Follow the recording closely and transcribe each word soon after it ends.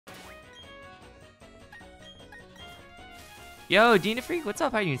Yo, Dina Freak, what's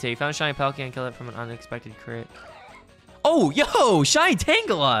up? How you doing? Found a shiny Palkia and killed it from an unexpected crit. Oh, yo, shiny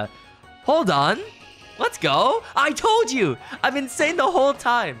Tangela. Hold on. Let's go. I told you. I've been saying the whole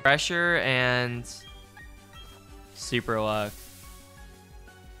time. Pressure and super luck.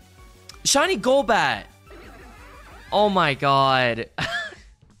 Shiny Golbat. Oh my god.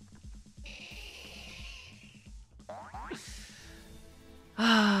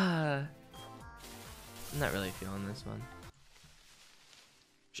 I'm not really feeling this one.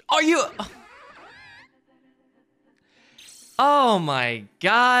 Are you? Oh my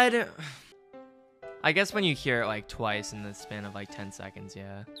god. I guess when you hear it like twice in the span of like 10 seconds,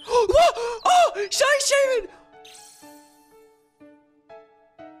 yeah. Oh, shiny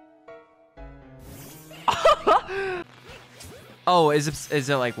Shaman! Oh, is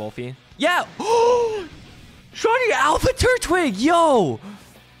it like Wolfie? Yeah. Shiny Alpha Turtwig, yo!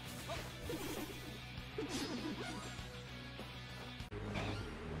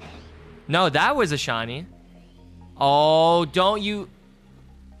 No, that was a shiny. Oh, don't you...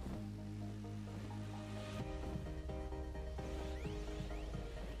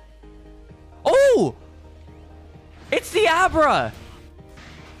 Oh! It's the Abra!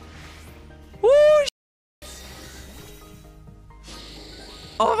 Woo!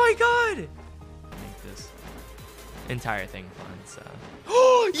 Oh my god! Make this entire thing fun, so...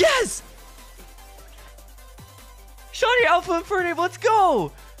 Oh, yes! Shiny Alpha Infernape, let's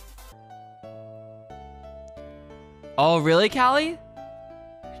go! Oh, really, Callie?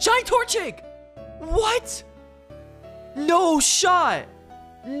 Shiny Torchic! What? No shot!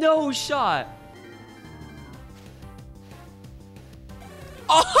 No shot!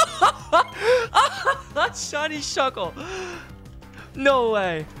 Oh! Shiny Shuckle! No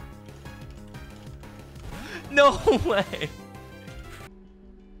way! No way!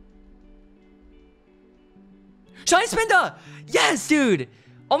 Shiny Spinda! Yes, dude!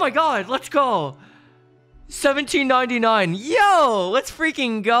 Oh my god, let's go! $17.99. Yo, let's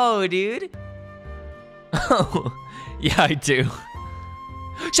freaking go, dude. Oh, yeah, I do.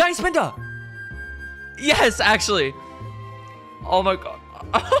 Shiny Spinda. Yes, actually. Oh my god.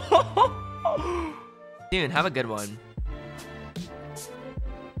 Dude, have a good one.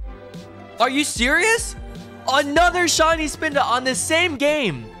 Are you serious? Another shiny Spinda on the same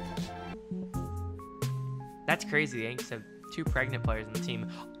game. That's crazy. The Yankees have 2 pregnant players on the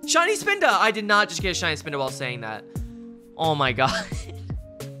team. Shiny Spinda! I did not just get a shiny Spinda while saying that. Oh my god.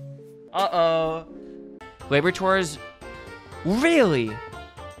 Uh-oh. Laboratours? Really?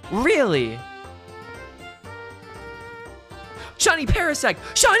 Really? Shiny Parasect!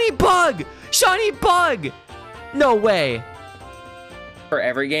 Shiny Bug! Shiny Bug! No way. For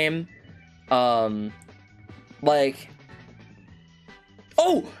every game, like...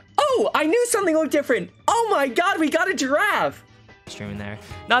 Oh! Oh! I knew something looked different! Oh my god, we got a giraffe! Streaming there.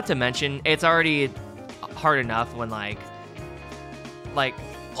 Not to mention, it's already hard enough when like,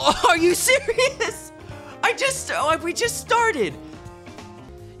 oh, are you serious? We just started.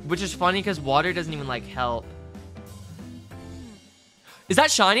 Which is funny because water doesn't even like help. Is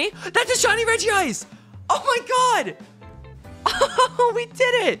that shiny? That's a shiny Regice! Oh my god! Oh, we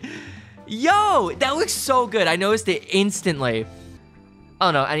did it! Yo, that looks so good. I noticed it instantly.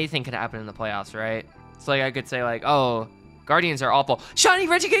 Oh no, anything could happen in the playoffs, right? So like I could say like, oh, Guardians are awful. Shiny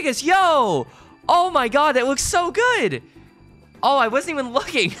Regigigas, yo! Oh my god, that looks so good! Oh, I wasn't even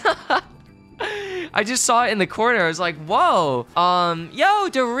looking. I just saw it in the corner. I was like, whoa. Yo,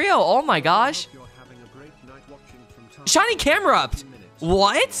 Daryl, oh my gosh. Shiny Camerupt!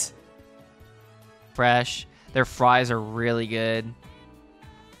 What? Fresh. Their fries are really good.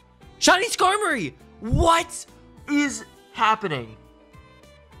 Shiny Skarmory! What is happening?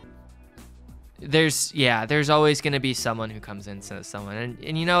 There's always gonna be someone who comes in to someone,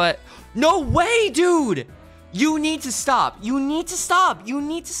 and you know what? No way, dude! You need to stop. You need to stop. You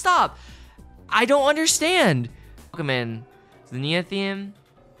need to stop. I don't understand. Welcome in. The Nia theme.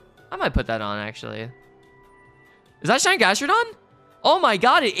 I might put that on actually. Is that Shiny Gastrodon? Oh my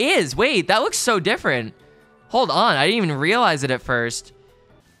god, it is. Wait, that looks so different. Hold on, I didn't even realize it at first.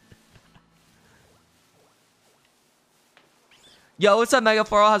 Yo, what's up, Mega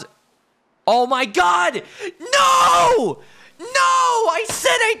Floral? How's it? Oh my god! No! No! I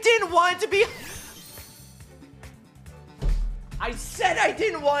said I didn't want it to be... I said I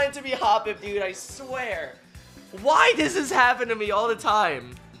didn't want it to be Hoppip, dude, I swear. Why does this happen to me all the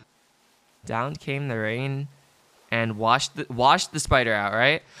time? Down came the rain and washed the spider out,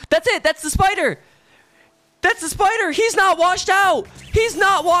 right? That's it! That's the spider! That's the spider! He's not washed out! He's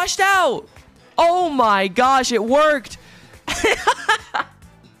not washed out! Oh my gosh, it worked!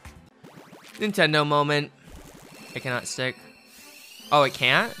 Nintendo moment. I cannot stick. Oh, it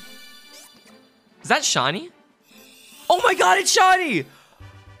can't? Is that shiny? Oh my god, it's shiny!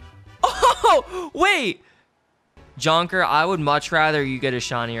 Oh, wait! Jonker, I would much rather you get a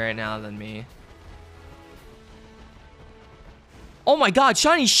shiny right now than me. Oh my god,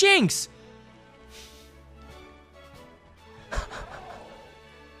 shiny Shinx!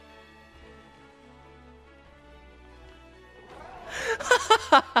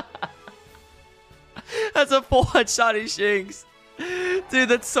 That's a full-on shiny Shinx. Dude,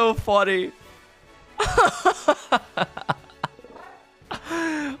 that's so funny.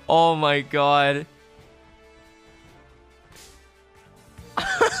 Oh my god.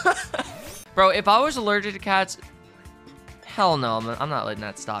 Bro, if I was allergic to cats, hell no, I'm not letting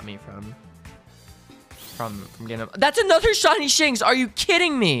that stop me from getting them. That's another shiny Shinx. Are you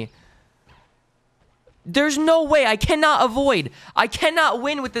kidding me? There's no way. I cannot avoid. I cannot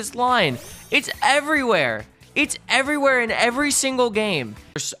win with this line. It's everywhere. It's everywhere in every single game.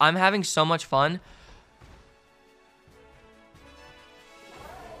 I'm having so much fun.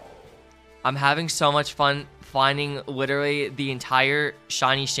 I'm having so much fun finding literally the entire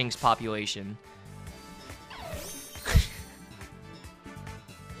shiny Shinx population.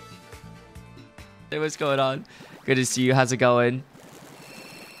 Hey, what's going on? Good to see you. How's it going?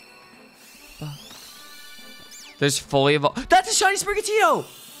 There's fully evolved. That's a shiny Sprigatito!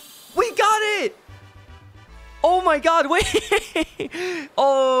 We got it! Oh my god, wait!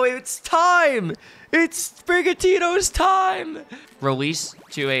 Oh, it's time! It's Sprigatito's time! Release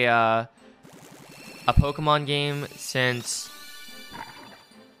to a Pokemon game since...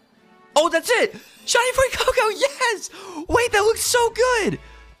 Oh, that's it! Shiny Coco, yes! Wait, that looks so good!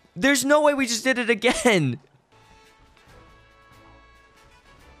 There's no way we just did it again.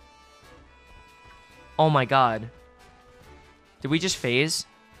 Oh my god. Did we just phase?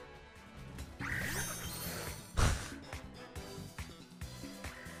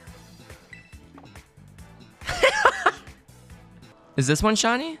 Is this one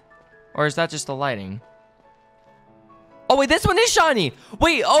shiny? Or is that just the lighting? Oh wait, this one is shiny!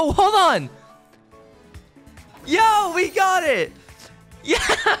 Wait, oh, hold on! Yo, we got it!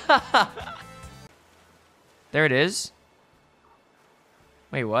 Yeah! There it is.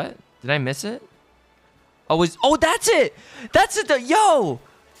 Wait, what? Did I miss it? Oh, that's it! That's it, yo!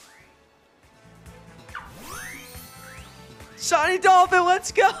 Shiny Dolphin,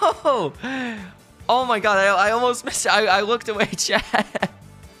 let's go! Oh my god, I almost missed it. I looked away, chat.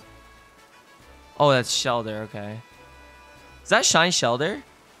 Oh, that's Shelder, okay. Is that shiny Shelder?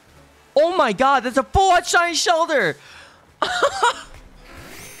 Oh my god, that's a full-on shiny Shelder!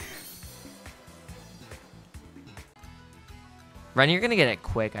 Ren, you're gonna get it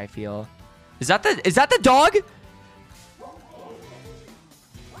quick, I feel. Is that the dog?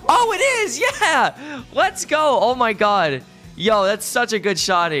 Oh, it is! Yeah! Let's go! Oh my god. Yo, that's such a good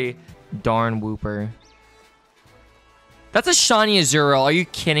shiny. Darn Whooper. That's a shiny Azurill. Are you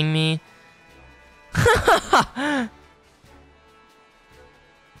kidding me?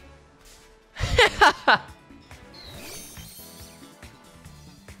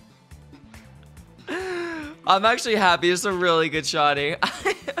 I'm actually happy. It's a really good shiny.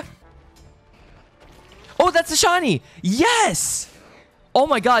 Oh, that's a shiny. Yes. Oh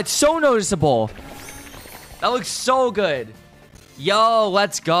my god, so noticeable. That looks so good. Yo,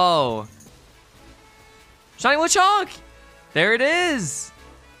 let's go. Shiny Lechonk. There it is.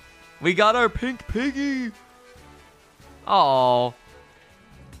 We got our pink piggy. Oh.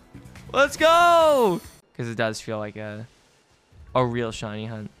 Let's go. Because it does feel like a real shiny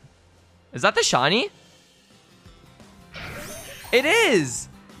hunt. Is that the shiny? It is.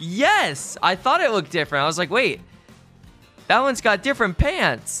 Yes. I thought it looked different. I was like, wait. That one's got different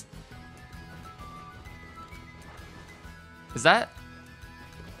pants. Is that?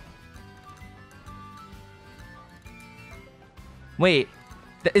 Wait.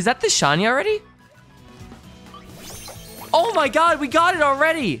 Is that the shiny already? Oh my god, we got it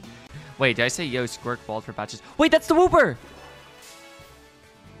already. Wait, did I say yo squirt bald for patches? Wait, that's the Whooper.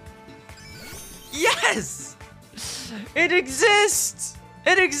 Yes! It exists!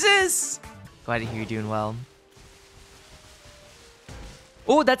 It exists! Glad to hear you're doing well.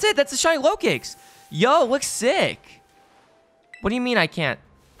 Oh, that's it. That's the shiny Lokix. Yo, looks sick. What do you mean I can't?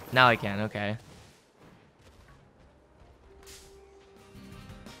 Now I can. Okay.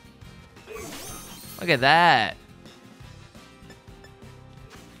 Look at that.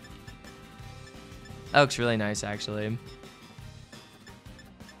 That looks really nice, actually.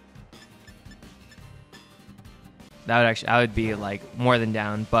 I would be like more than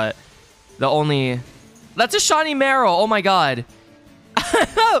down, but that's a shiny Meryl. Oh my god.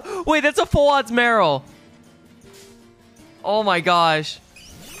 Wait, that's a full odds Meryl. Oh my gosh.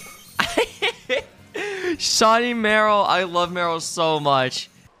 Shiny Meryl. I love Meryl so much.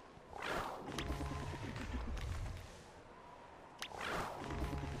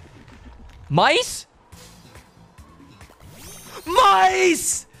 Mice?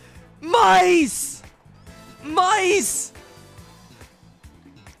 Mice! Mice! Mice!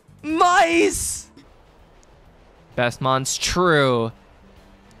 Mice! Best mon's true.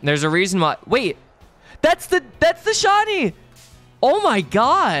 There's a reason why. Wait, that's the shiny. Oh my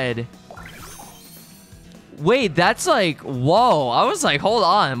god. Wait, that's like, whoa. I was like, hold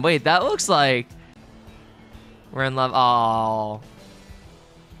on. Wait, that looks like we're in love. Oh.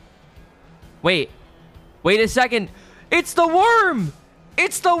 Wait a second. It's the worm.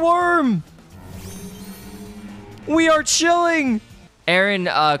 It's the worm. We are chilling. Aaron,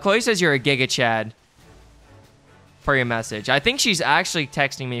 Chloe says you're a Giga Chad for your message. I think she's actually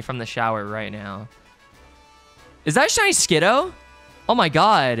texting me from the shower right now. Is that shiny Skiddo? Oh my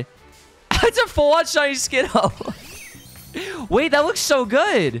god. That's a full-on shiny Skiddo. Wait, that looks so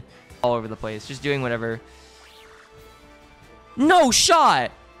good. All over the place, just doing whatever. No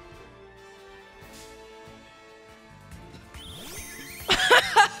shot.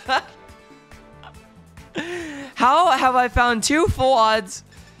 How have I found 2 full odds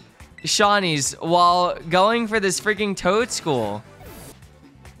shinies while going for this freaking Toad School?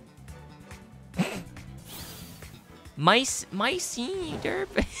 Micey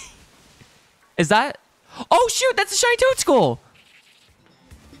derp. Is that? Oh shoot, that's a shiny Toad School.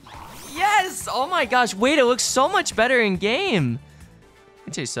 Yes. Oh my gosh. Wait, it looks so much better in game.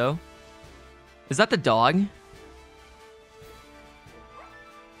 I'd say so. Is that the dog?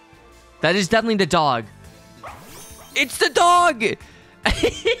 That is definitely the dog. It's the dog.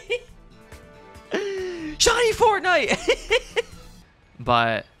 Shiny Fortnite.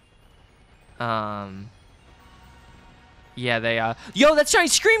 But yeah, they yo, that's shiny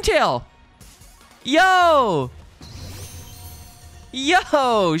Screamtail. Yo,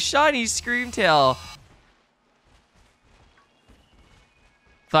 shiny Screamtail.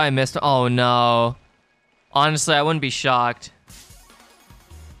 Thought I missed. Oh no. Honestly, I wouldn't be shocked.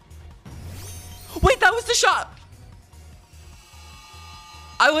 Wait, that was the shot.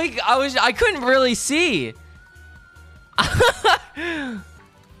 I couldn't really see.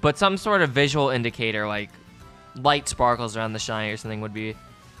 But some sort of visual indicator, like light sparkles around the shiny or something would be.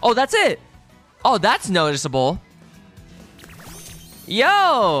 Oh, that's it. Oh, that's noticeable.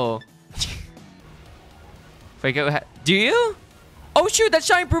 Yo. Wait, go ahead. Do you? Oh shoot, that's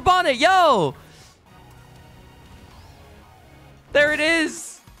shiny Brubonnet. Yo. There it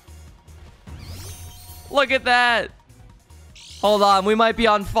is. Look at that. Hold on, we might be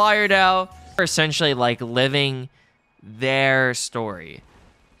on fire now. We're essentially like living their story.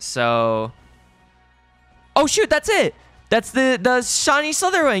 So, oh shoot, that's it. That's the shiny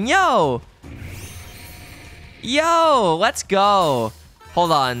Slitherwing. Yo, let's go.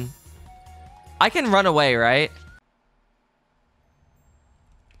 Hold on. I can run away, right?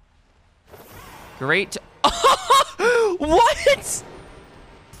 Great. What?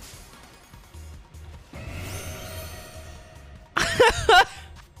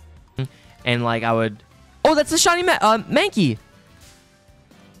 And like I would. Oh, that's the shiny Mankey.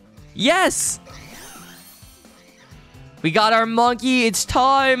 Yes. We got our monkey. It's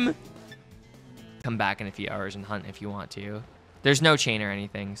time. Come back in a few hours and hunt if you want to. There's no chain or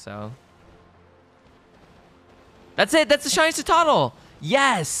anything, so. That's it. That's the shiny Citadel.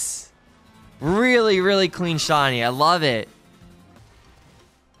 Yes. Really, really clean shiny. I love it.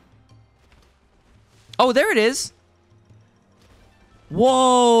 Oh, there it is.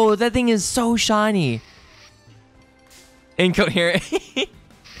 Whoa, that thing is so shiny. Incoherent.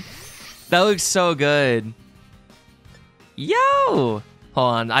 That looks so good. Yo!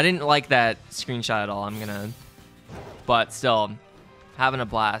 Hold on, I didn't like that screenshot at all. I'm gonna... But still, having a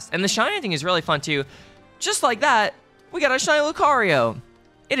blast. And the shiny thing is really fun too. Just like that, we got our shiny Lucario.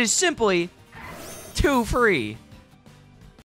 It is simply too free.